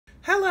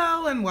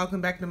Hello and welcome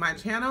back to my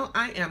channel.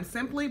 I am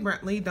Simply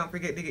Brentley. Don't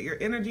forget to get your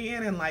energy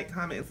in and like,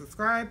 comment, and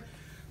subscribe.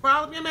 For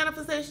all of your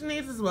manifestation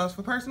needs as well as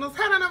for personals,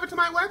 head on over to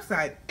my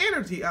website,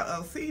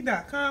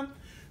 energyllc.com.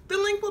 The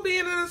link will be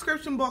in the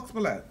description box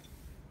below.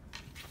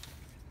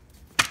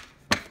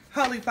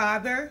 Holy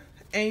Father,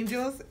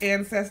 angels,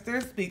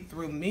 ancestors, speak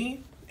through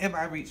me. If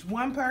I reach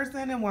one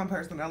person and one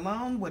person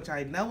alone, which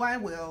I know I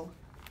will,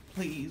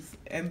 please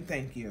and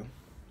thank you.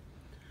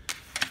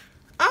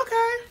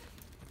 Okay.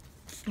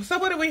 So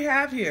what do we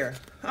have here?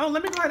 Oh,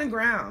 let me go ahead and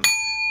ground.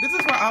 This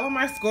is for all of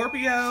my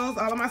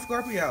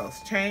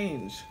Scorpios,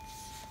 change.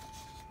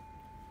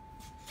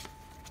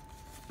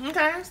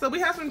 Okay, so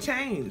we have some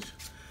change.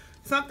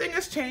 Something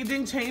is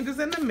changing, change is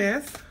in the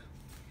midst.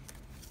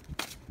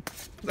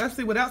 Let's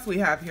see what else we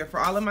have here for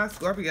all of my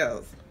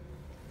Scorpios.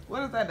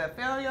 What is that, that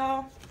fell,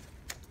 y'all?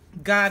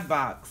 God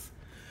box.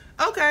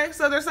 Okay,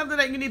 so there's something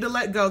that you need to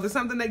let go. There's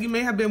something that you may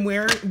have been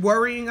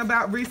worrying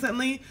about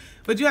recently,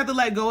 but you have to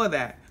let go of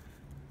that.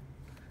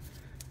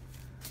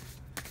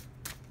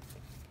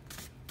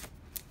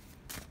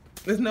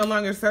 It's no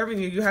longer serving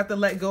you. You have to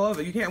let go of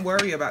it. You can't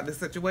worry about this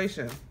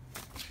situation.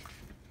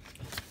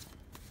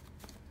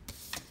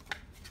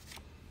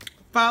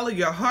 Follow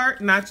your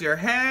heart, not your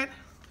head.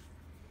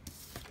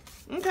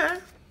 Okay.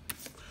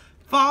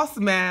 False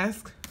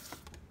mask.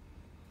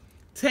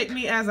 Take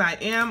me as I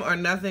am or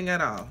nothing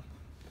at all.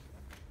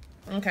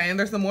 Okay, and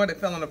there's some more that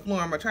fell on the floor.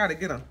 I'm going to try to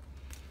get them.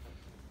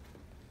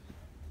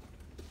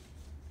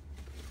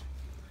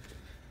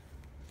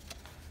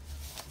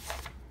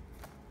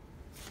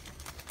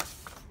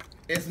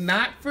 It's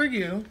not for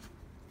you.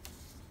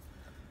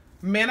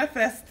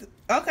 Manifest.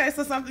 Okay,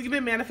 so something you've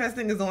been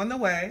manifesting is on the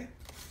way.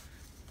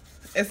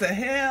 It's a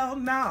hell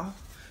no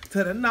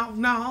to the no,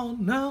 no,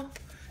 no.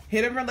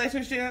 Hidden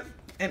relationship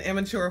and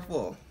immature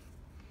fool.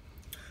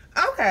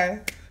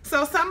 Okay,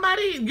 so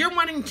somebody, you're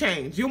wanting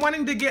change. You're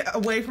wanting to get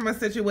away from a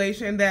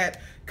situation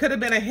that could have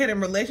been a hidden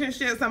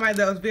relationship, somebody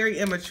that was very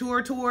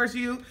immature towards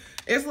you.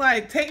 It's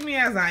like, take me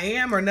as I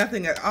am or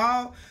nothing at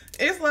all.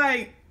 It's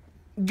like,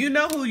 you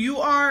know who you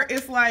are.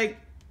 It's like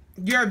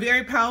you're a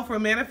very powerful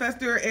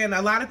manifester, and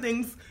a lot of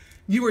things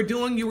you were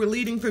doing, you were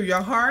leading through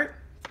your heart,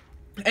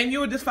 and you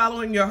were just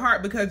following your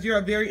heart because you're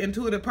a very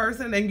intuitive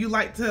person and you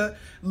like to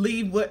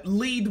lead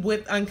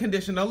with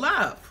unconditional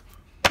love.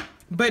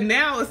 But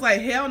now it's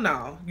like, hell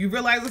no. You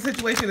realize the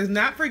situation is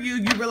not for you.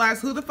 You realize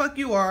who the fuck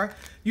you are.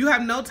 You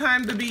have no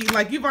time to be,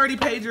 like, you've already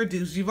paid your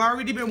dues. You've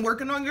already been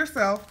working on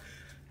yourself,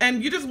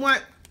 and you just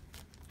want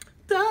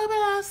the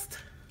best.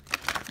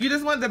 You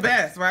just want the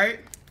best, right?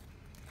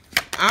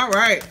 All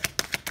right.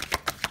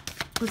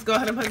 Let's go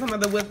ahead and put some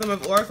of the Wisdom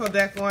of Oracle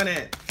deck on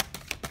it.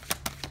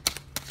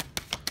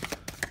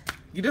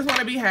 You just want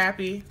to be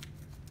happy.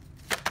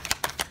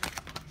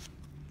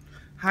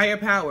 Higher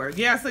power.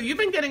 Yeah, so you've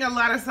been getting a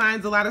lot of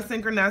signs, a lot of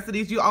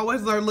synchronicities. You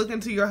always are looking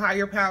to your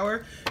higher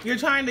power. You're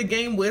trying to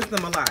gain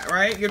wisdom a lot,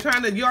 right?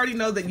 You already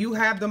know that you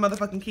have the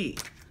motherfucking key.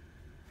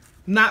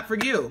 Not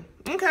for you.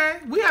 Okay,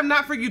 we have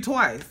not for you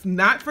twice.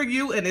 Not for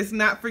you, and it's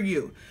not for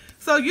you.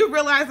 So you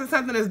realize that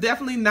something is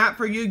definitely not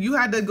for you. You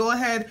had to go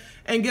ahead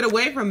and get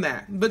away from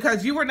that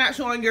because you were not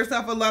showing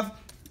yourself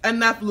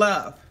enough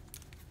love.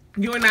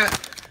 You were not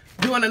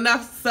doing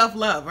enough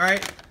self-love,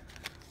 right?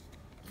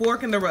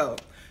 Fork in the road.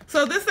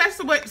 So this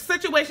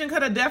situation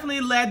could have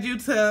definitely led you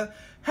to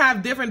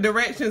have different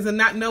directions and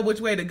not know which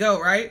way to go,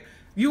 right?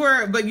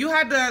 But you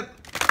had to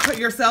put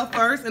yourself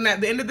first, and at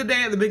the end of the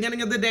day, at the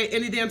beginning of the day,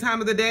 any damn time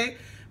of the day,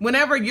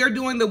 whenever you're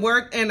doing the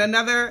work and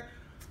another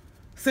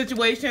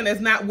situation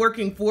is not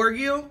working for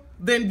you,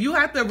 then you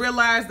have to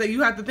realize that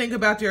you have to think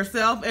about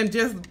yourself and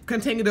just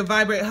continue to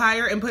vibrate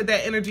higher and put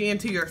that energy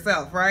into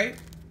yourself, right?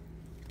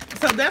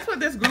 So that's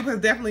what this group has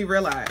definitely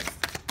realized.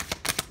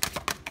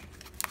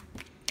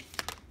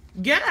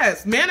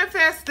 Yes,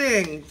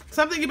 manifesting.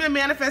 Something you've been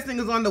manifesting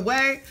is on the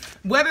way.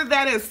 Whether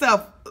that is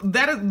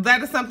that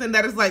is something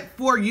that is like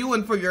for you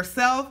and for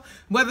yourself,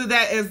 whether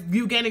that is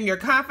you gaining your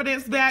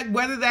confidence back,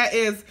 whether that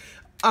is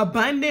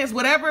abundance,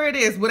 whatever it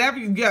is, whatever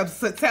you have,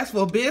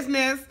 successful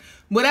business,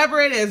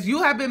 whatever it is,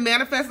 you have been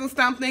manifesting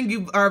something.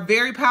 You are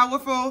very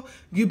powerful.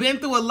 You've been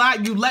through a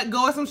lot. You let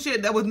go of some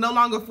shit that was no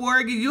longer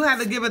for you. You had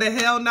to give it a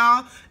hell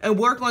no and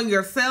work on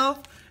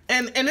yourself.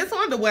 And it's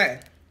on the way.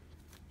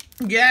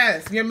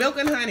 Yes, you're milk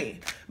and honey.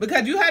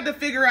 Because you had to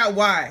figure out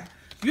why.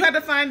 You had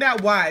to find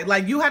out why.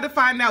 Like, you had to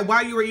find out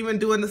why you were even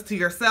doing this to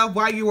yourself,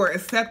 why you were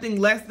accepting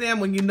less than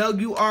when you know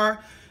you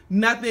are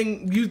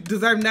nothing, you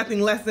deserve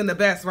nothing less than the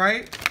best,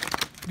 right?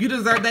 You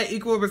deserve that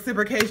equal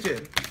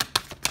reciprocation.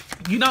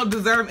 You don't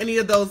deserve any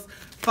of those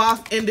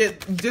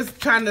false-ended, just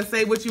trying to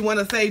say what you want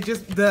to say,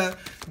 just to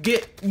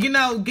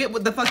get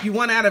what the fuck you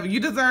want out of it. You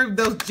deserve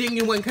those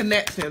genuine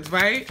connections,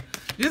 right?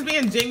 Just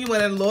being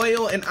genuine and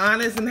loyal and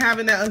honest and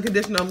having that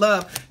unconditional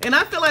love. And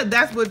I feel like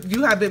that's what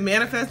you have been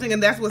manifesting,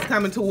 and that's what's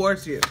coming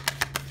towards you.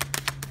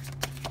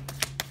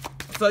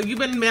 So you've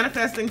been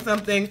manifesting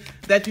something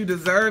that you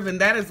deserve, and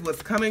that is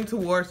what's coming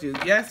towards you.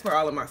 Yes, for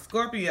all of my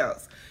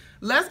Scorpios.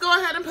 Let's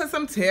go ahead and put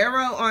some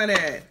tarot on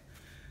it.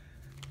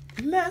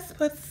 Let's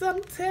put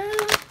some tarot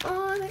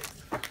on it.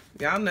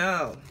 Y'all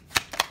know.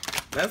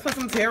 Let's put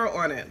some tarot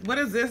on it. What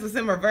is this? It's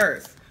in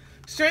reverse.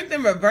 Strength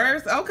in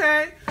reverse.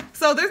 Okay.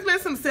 So there's been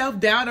some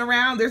self-doubt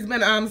around. There's been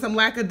some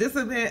lack of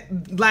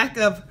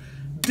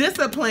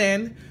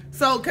discipline.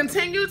 So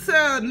continue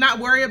to not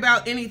worry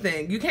about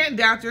anything. You can't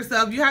doubt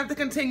yourself. You have to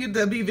continue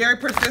to be very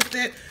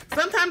persistent.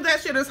 Sometimes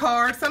that shit is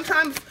hard.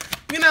 Sometimes,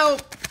 you know,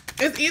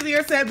 it's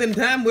easier said than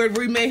done, where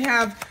we may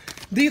have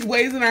these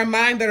ways in our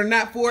mind that are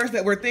not for us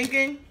that we're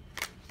thinking.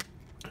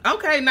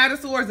 Okay, Knight of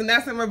Swords, and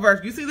that's in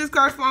reverse. You see this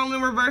card falling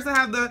in reverse? I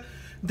have the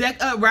deck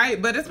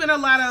upright, but it's been a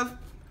lot of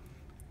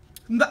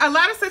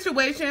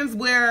situations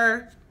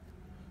where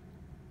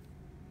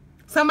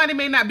somebody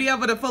may not be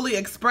able to fully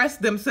express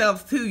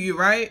themselves to you,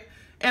 right?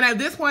 And at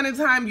this point in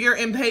time, you're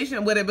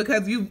impatient with it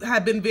because you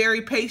have been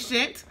very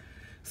patient.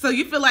 So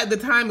you feel like the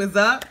time is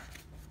up.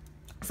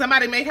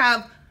 Somebody may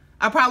have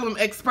a problem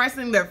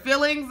expressing their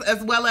feelings,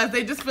 as well as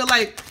they just feel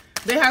like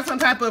they have some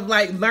type of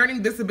like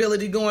learning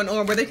disability going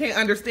on where they can't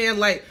understand,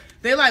 like,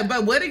 they like,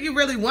 but what do you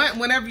really want?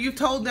 Whenever you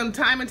told them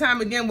time and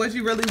time again what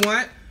you really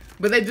want,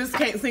 but they just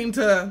can't seem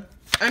to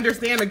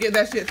understand or get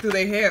that shit through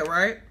their head,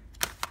 right?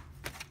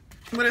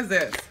 What is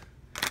this?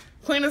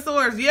 Queen of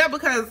Swords. Yeah,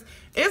 because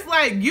it's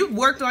like you've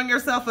worked on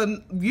yourself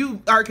and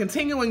you are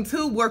continuing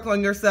to work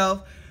on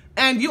yourself,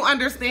 and you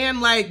understand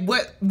like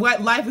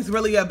what life is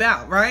really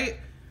about, right?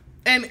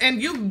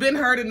 And you've been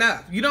hurt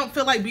enough. You don't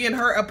feel like being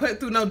hurt or put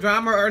through no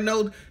drama or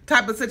no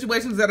type of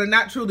situations that are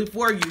not truly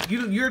for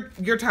you.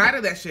 You're tired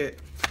of that shit.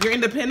 You're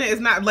independent. It's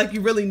not like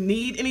you really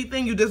need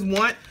anything. You just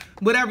want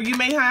whatever you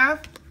may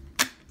have.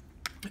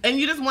 And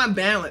you just want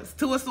balance.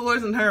 Two of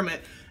Swords and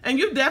Hermit. And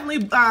you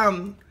definitely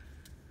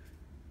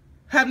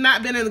have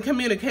not been in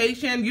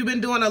communication. You've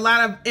been doing a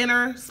lot of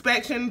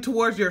introspection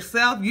towards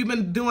yourself. You've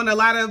been doing a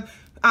lot of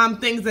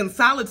things in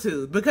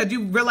solitude because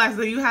you realize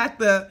that you have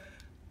to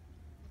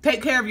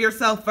take care of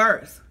yourself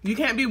first. You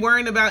can't be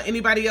worrying about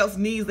anybody else's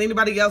needs,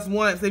 anybody else's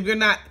wants if you're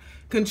not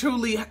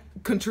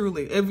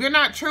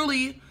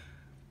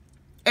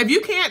if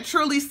you can't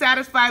truly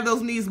satisfy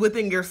those needs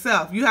within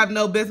yourself, you have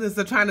no business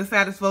of trying to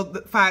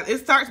satisfy. It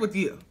starts with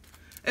you.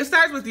 It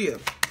starts with you.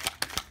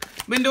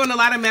 Been doing a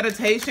lot of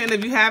meditation.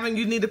 If you haven't,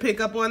 you need to pick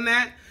up on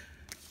that.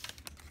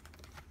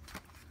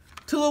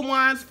 2 of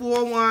Wands,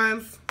 4 of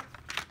Wands,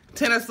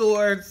 10 of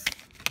Swords,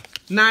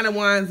 9 of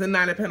Wands, and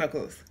 9 of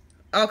Pentacles.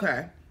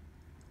 Okay.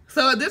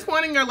 So at this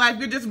point in your life,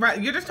 you're just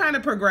trying to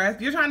progress.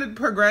 You're trying to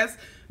progress.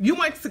 You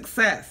want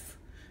success.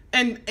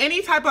 And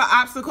any type of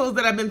obstacles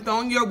that have been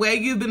thrown your way,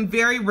 you've been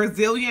very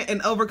resilient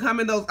in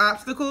overcoming those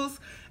obstacles.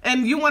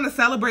 And you want to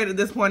celebrate at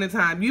this point in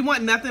time. You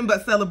want nothing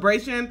but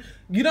celebration.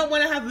 You don't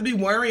want to have to be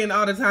worrying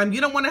all the time.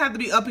 You don't want to have to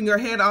be up in your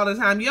head all the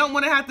time. You don't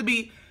want to have to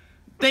be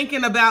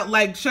thinking about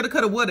like shoulda,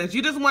 coulda, woulda.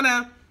 You just want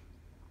to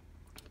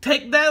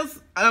take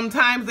those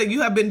times that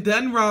you have been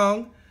done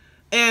wrong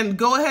and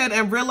go ahead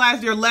and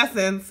realize your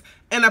lessons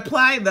and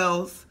apply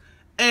those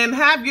and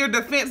have your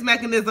defense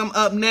mechanism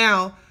up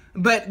now,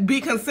 but be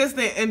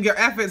consistent in your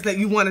efforts that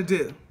you want to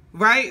do,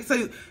 right?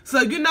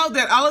 So you know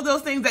that all of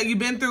those things that you've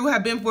been through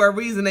have been for a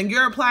reason, and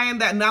you're applying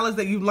that knowledge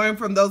that you've learned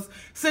from those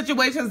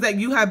situations that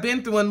you have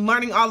been through and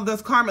learning all of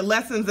those karmic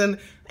lessons, and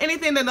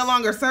anything that no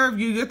longer serves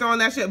you, you're throwing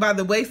that shit by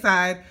the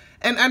wayside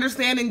and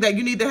understanding that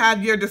you need to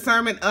have your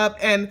discernment up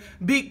and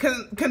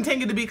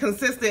continue to be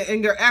consistent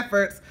in your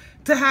efforts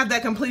to have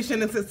that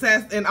completion and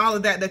success in all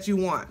of that you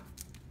want.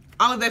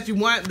 All of that you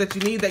want, that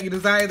you need, that you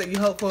desire, that you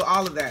hope for,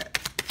 all of that.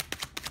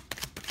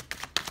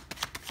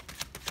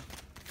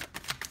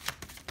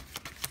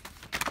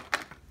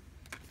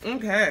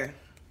 Okay.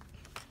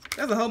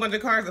 There's a whole bunch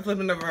of cards that flip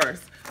in the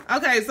reverse.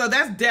 Okay, so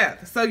that's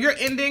death. So you're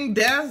ending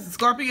death,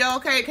 Scorpio.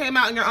 Okay, it came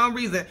out in your own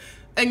reason,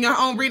 in your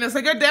own reading. So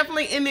you're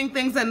definitely ending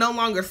things that no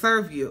longer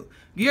serve you.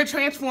 You're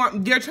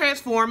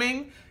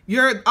transforming.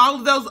 All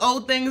of those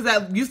old things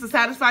that used to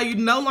satisfy you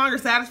no longer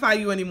satisfy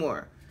you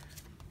anymore.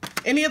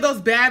 Any of those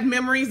bad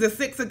memories, the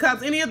 6 of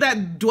Cups, any of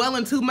that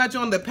dwelling too much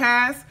on the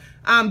past,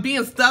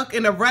 being stuck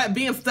in a rut,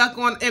 being stuck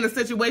in a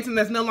situation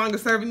that's no longer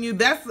serving you,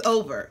 that's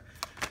over.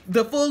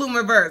 The Fool in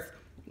reverse.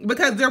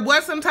 Because there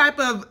was some type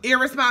of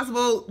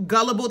irresponsible,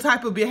 gullible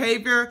type of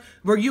behavior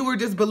where you were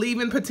just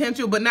believing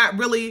potential, but not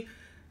really.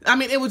 I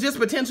mean, it was just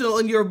potential,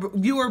 and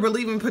you were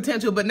believing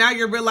potential, but now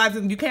you're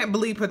realizing you can't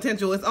believe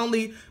potential. It's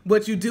only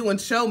what you do and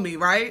show me,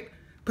 right?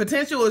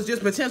 Potential is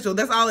just potential.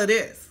 That's all it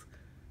is.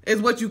 It's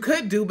what you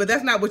could do, but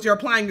that's not what you're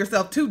applying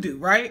yourself to do,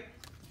 right?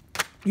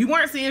 You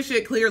weren't seeing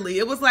shit clearly.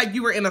 It was like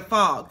you were in a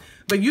fog,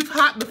 but you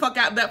hopped the fuck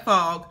out that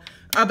fog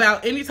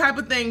about any type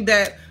of thing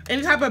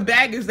any type of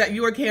baggage that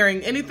you were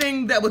carrying,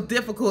 anything that was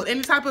difficult,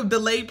 any type of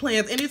delayed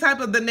plans, any type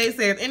of the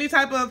naysayers, any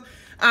type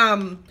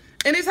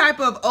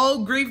of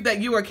old grief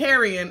that you were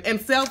carrying, and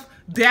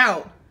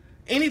self-doubt,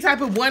 any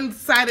type of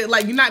one-sided,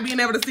 like you're not being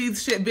able to see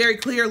shit very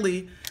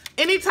clearly,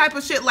 any type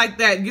of shit like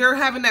that, you're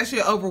having that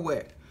shit over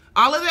with.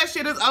 All of that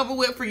shit is over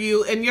with for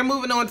you, and you're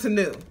moving on to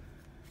new.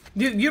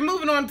 You're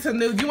moving on to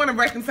new. You want to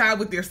reconcile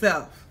with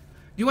yourself.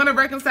 You want to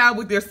reconcile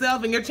with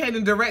yourself, and you're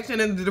changing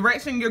direction, and the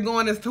direction you're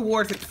going is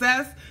towards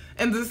success,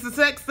 and the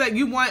success that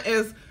you want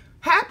is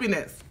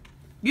happiness.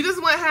 You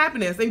just want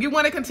happiness, and you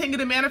want to continue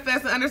to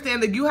manifest and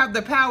understand that you have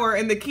the power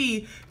and the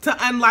key to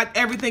unlock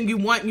everything you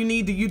want, you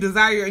need, you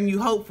desire, and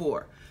you hope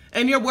for.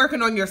 And you're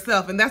working on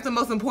yourself, and that's the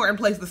most important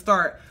place to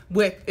start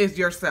with, is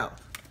yourself.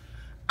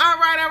 All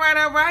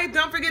right.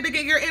 Don't forget to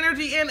get your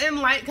energy in and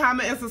like,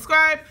 comment, and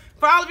subscribe.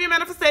 For all of your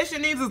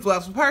manifestation needs as well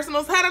as for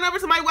personals, head on over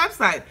to my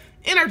website,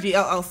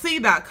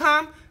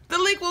 energyllc.com. The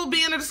link will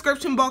be in the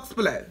description box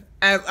below.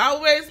 As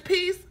always,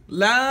 peace,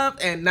 love,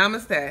 and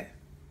namaste.